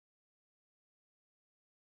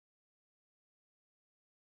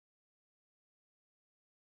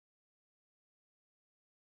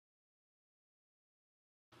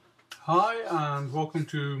Hi and welcome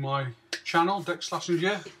to my channel,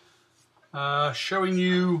 Dex/Slazenger, showing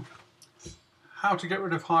you how to get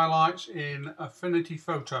rid of highlights in Affinity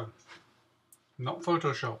Photo. Not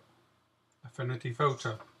Photoshop, Affinity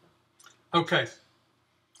Photo. Okay,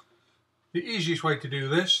 the easiest way to do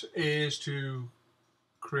this is to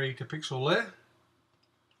create a pixel layer.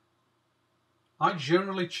 I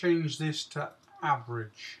generally change this to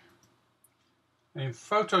average. In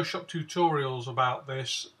Photoshop tutorials about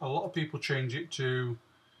this, a lot of people change it to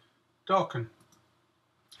darken.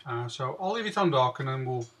 So I'll leave it on darken and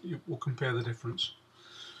we'll compare the difference.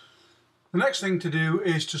 The next thing to do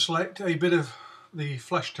is to select a bit of the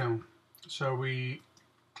flesh tone. So we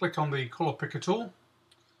click on the colour picker tool,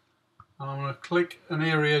 and I'm going to click an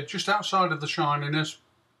area just outside of the shininess,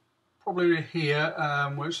 probably here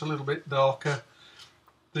where it's a little bit darker.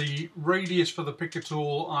 The radius for the picker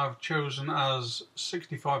tool I've chosen as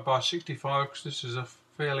 65 by 65 because this is a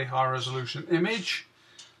fairly high resolution image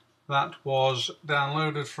that was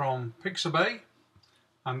downloaded from Pixabay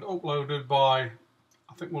and uploaded by,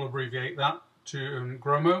 I think we'll abbreviate that, to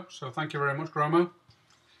Gromo. So thank you very much, Gromo.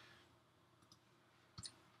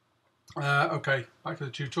 Okay, back to the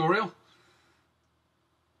tutorial.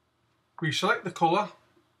 We select the colour,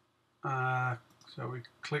 so we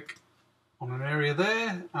click on an area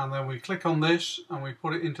there, and then we click on this and we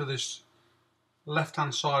put it into this left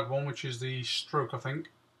hand side one, which is the stroke, I think.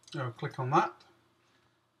 So click on that.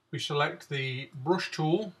 We select the brush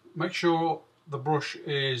tool, make sure the brush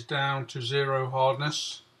is down to 0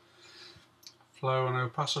 hardness. Flow and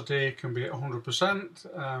opacity can be at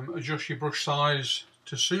 100%. Adjust your brush size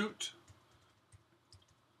to suit.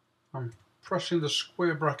 I'm pressing the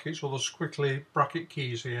square brackets or the squiggly bracket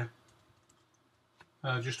keys here,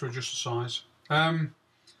 just to adjust the size, and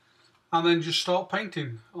then just start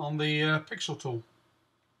painting on the pixel tool,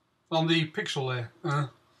 on the pixel layer.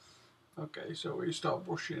 Okay, so we start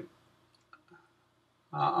brushing.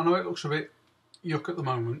 I know it looks a bit yuck at the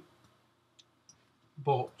moment,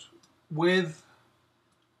 but with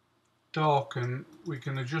darken we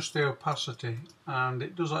can adjust the opacity and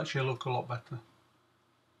it does actually look a lot better.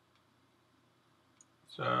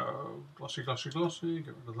 So glossy, glossy, glossy,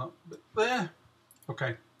 get rid of that bit there.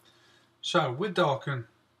 Okay, so with darken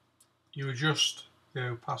you adjust the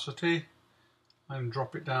opacity and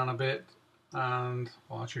drop it down a bit, and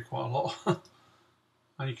well, actually quite a lot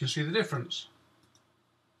and you can see the difference.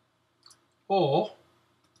 Or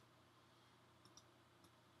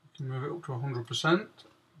you can move it up to 100%,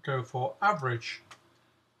 go for average.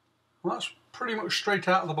 Well, that's pretty much straight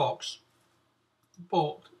out of the box,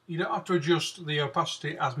 but you don't have to adjust the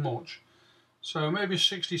opacity as much, so maybe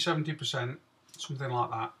 60-70%, something like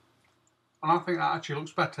that. And I think that actually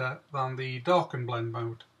looks better than the darken blend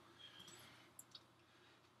mode.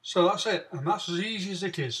 So that's it, and that's as easy as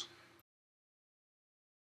it is.